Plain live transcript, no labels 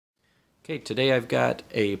Okay, today I've got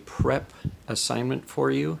a prep assignment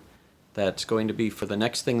for you that's going to be for the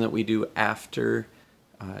next thing that we do after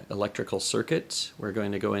electrical circuits. We're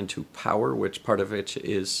going to go into power, which part of it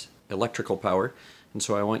is electrical power. And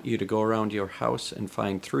so I want you to go around your house and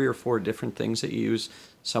find 3 or 4 different things that you use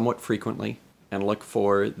somewhat frequently and look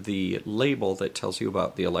for the label that tells you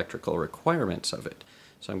about the electrical requirements of it.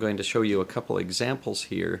 So I'm going to show you a couple examples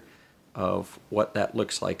here of what that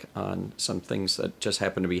looks like on some things that just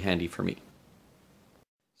happen to be handy for me.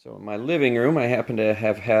 So in my living room, I happen to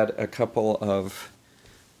have had a couple of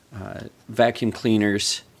vacuum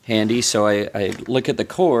cleaners handy. So I look at the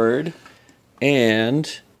cord,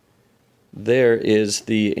 and there is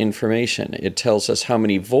the information. It tells us how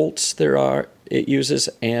many volts it uses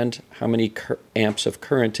and how many amps of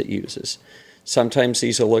current it uses. Sometimes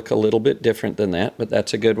these will look a little bit different than that, but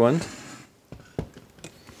that's a good one.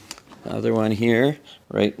 Another one here,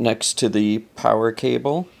 right next to the power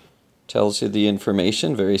cable, tells you the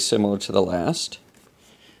information, very similar to the last.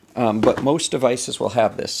 But most devices will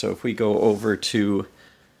have this. So if we go over to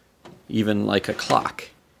even like a clock,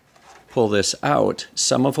 pull this out,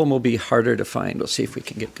 some of them will be harder to find. We'll see if we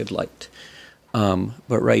can get good light. But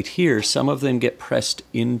right here, some of them get pressed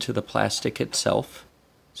into the plastic itself.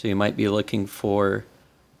 So you might be looking for,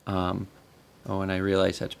 oh, and I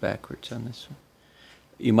realize that's backwards on this one.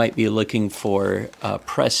 You might be looking for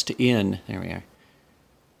pressed in, there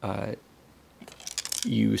we are,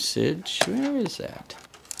 usage. Where is that?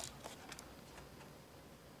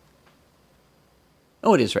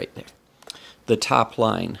 Oh, it is right there. The top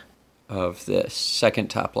line of this,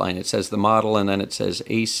 second top line, it says the model, and then it says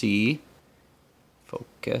AC,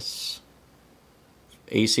 focus,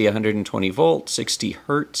 AC 120 volts, 60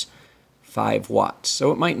 hertz, 5 watts.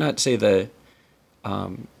 So it might not say the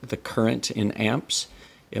current in amps.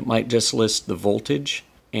 It might just list the voltage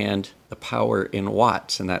and the power in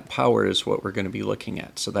watts, and that power is what we're going to be looking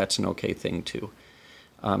at. So that's an okay thing too.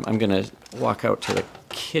 I'm going to walk out to the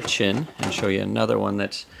kitchen and show you another one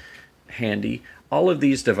that's handy. All of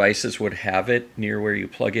these devices would have it near where you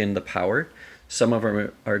plug in the power. Some of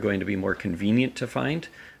them are going to be more convenient to find,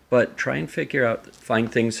 but try and find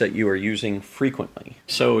things that you are using frequently.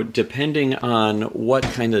 So depending on what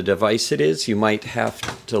kind of device it is, you might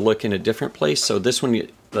have to look in a different place. So this one,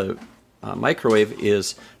 the microwave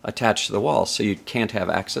is attached to the wall, so you can't have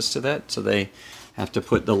access to that. So they have to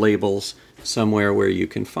put the labels somewhere where you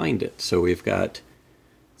can find it. So we've got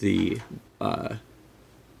the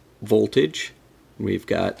voltage, we've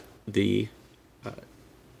got the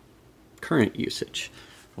current usage,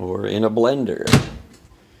 or in a blender.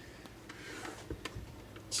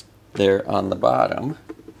 There on the bottom,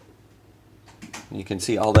 you can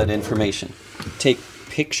see all that information. Take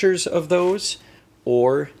pictures of those,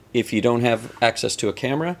 or if you don't have access to a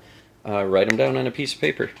camera, write them down on a piece of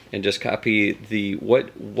paper and just copy the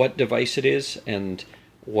what device it is and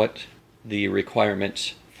what the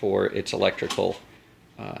requirements for its electrical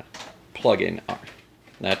plug-in are.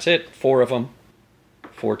 And that's it, 4 of them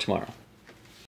for tomorrow.